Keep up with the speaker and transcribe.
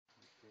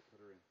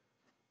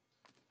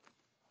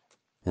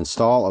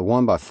Install a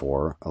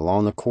 1x4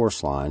 along the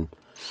course line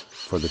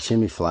for the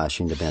chimney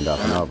flashing to bend up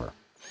and over.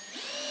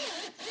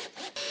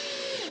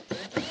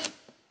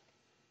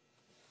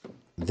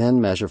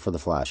 Then measure for the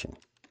flashing.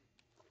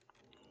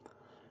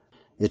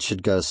 It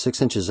should go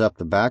 6 inches up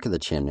the back of the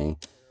chimney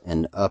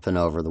and up and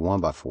over the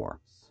 1x4.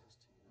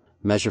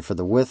 Measure for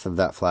the width of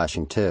that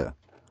flashing too.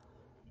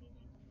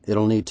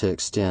 It'll need to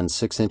extend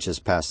 6 inches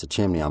past the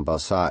chimney on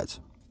both sides.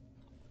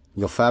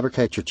 You'll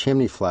fabricate your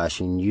chimney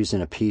flashing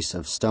using a piece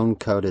of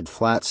stone-coated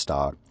flat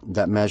stock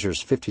that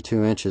measures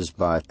 52 inches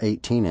by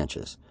 18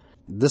 inches.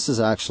 This is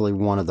actually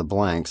one of the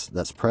blanks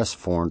that's press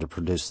formed to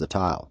produce the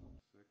tile.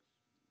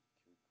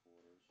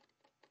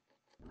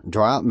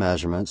 Draw out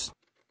measurements,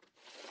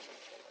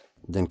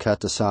 then cut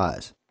to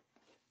size.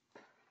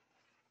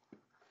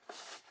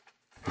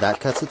 That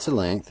cuts it to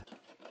length.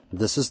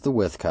 This is the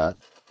width cut.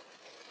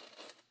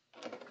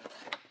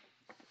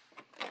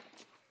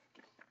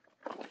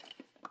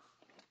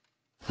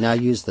 Now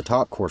use the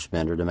top course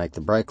bender to make the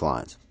break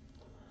lines.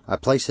 I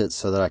place it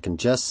so that I can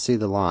just see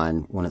the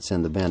line when it's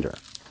in the bender.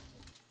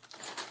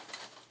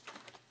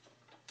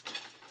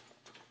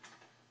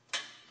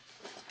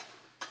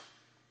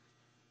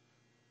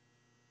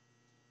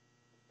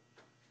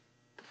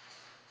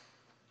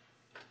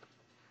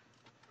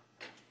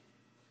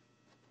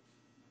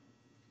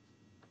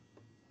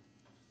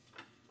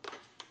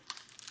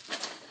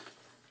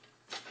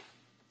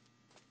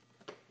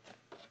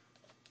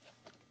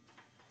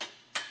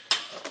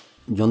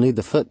 You'll need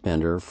the foot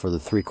bender for the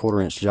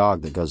 3/4 inch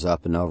jog that goes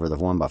up and over the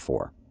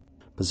 1x4.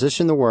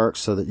 Position the work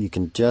so that you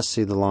can just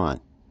see the line.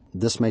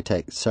 This may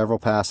take several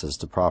passes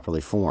to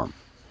properly form.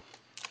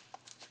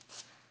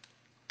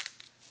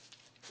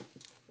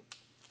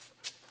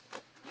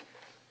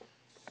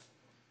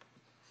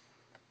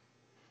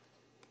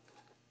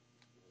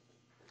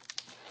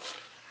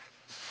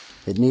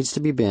 It needs to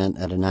be bent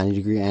at a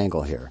 90-degree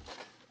angle here.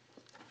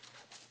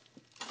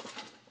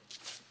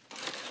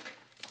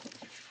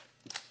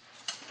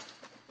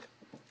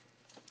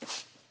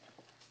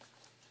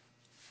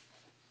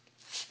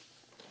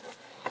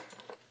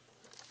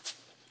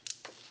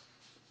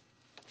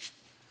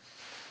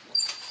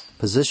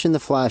 Position the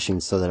flashing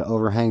so that it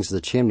overhangs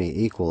the chimney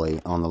equally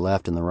on the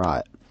left and the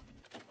right.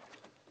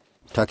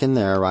 Tuck in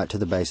there right to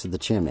the base of the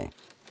chimney.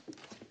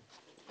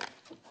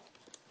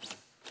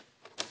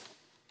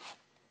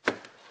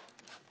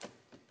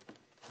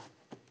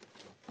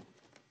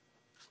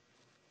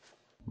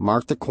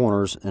 Mark the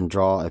corners and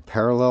draw a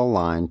parallel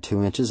line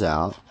 2 inches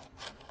out,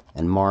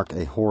 and mark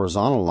a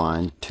horizontal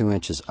line 2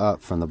 inches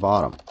up from the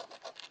bottom.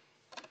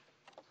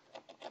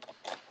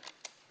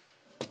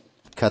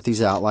 Cut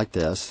these out like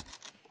this,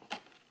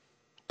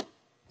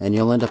 and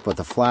you'll end up with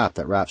a flap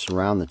that wraps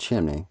around the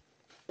chimney,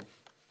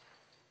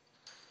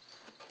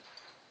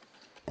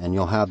 and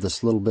you'll have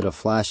this little bit of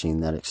flashing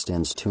that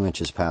extends 2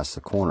 inches past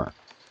the corner.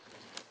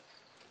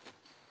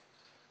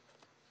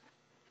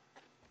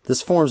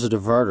 This forms a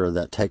diverter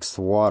that takes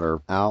the water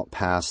out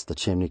past the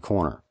chimney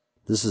corner.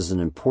 This is an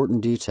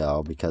important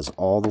detail because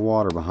all the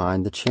water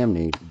behind the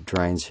chimney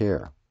drains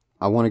here.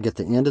 I want to get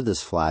the end of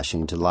this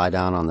flashing to lie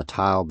down on the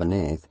tile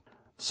beneath,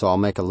 so I'll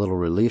make a little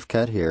relief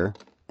cut here,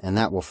 and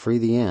that will free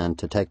the end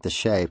to take the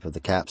shape of the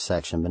cap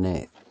section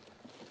beneath.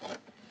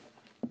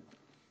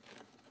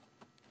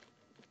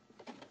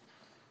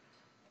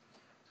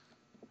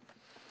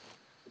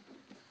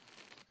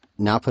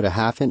 Now put a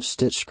 1/2 inch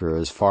stitch screw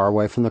as far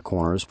away from the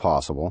corner as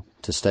possible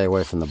to stay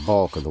away from the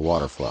bulk of the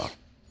water flow.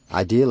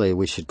 Ideally,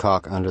 we should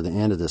caulk under the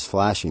end of this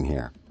flashing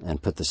here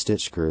and put the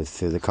stitch screw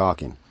through the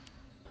caulking.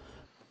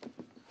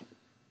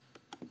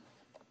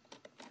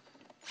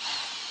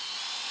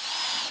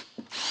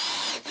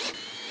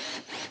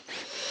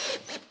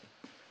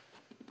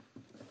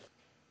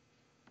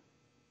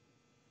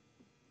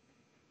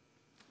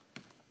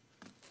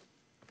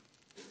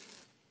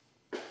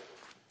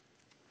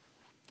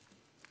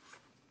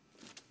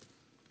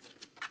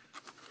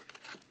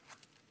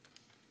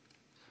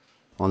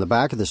 On the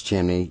back of this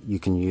chimney, you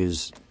can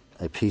use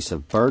a piece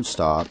of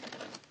birdstock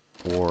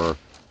or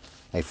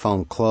a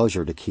foam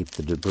closure to keep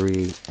the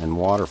debris and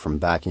water from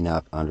backing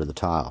up under the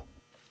tile.